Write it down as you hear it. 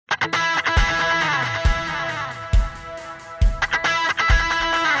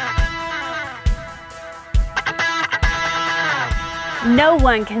No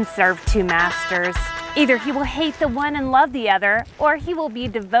one can serve two masters. Either he will hate the one and love the other, or he will be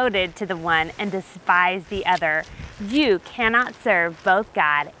devoted to the one and despise the other. You cannot serve both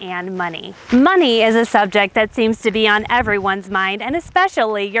God and money. Money is a subject that seems to be on everyone's mind, and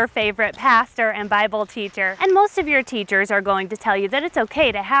especially your favorite pastor and Bible teacher. And most of your teachers are going to tell you that it's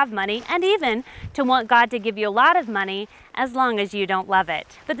okay to have money and even to want God to give you a lot of money as long as you don't love it.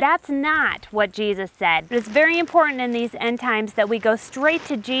 But that's not what Jesus said. It's very important in these end times that we go straight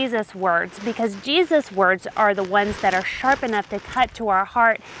to Jesus' words, because Jesus' words are the ones that are sharp enough to cut to our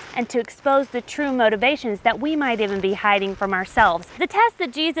heart and to expose the true motivations that we might even be hiding from ourselves. The test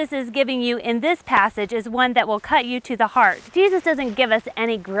that Jesus is giving you in this passage is one that will cut you to the heart. Jesus doesn't give us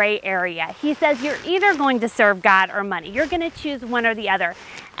any gray area. He says you're either going to serve God or money. You're going to choose one or the other.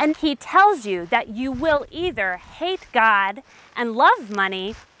 And he tells you that you will either hate God and love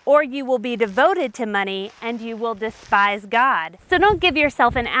money, or you will be devoted to money and you will despise God. So don't give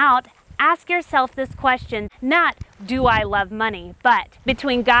yourself an out. Ask yourself this question, not do I love money, but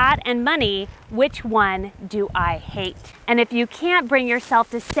between God and money, which one do I hate? And if you can't bring yourself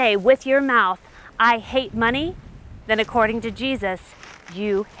to say with your mouth, I hate money, then according to Jesus,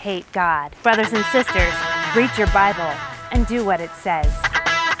 you hate God. Brothers and sisters, read your Bible and do what it says.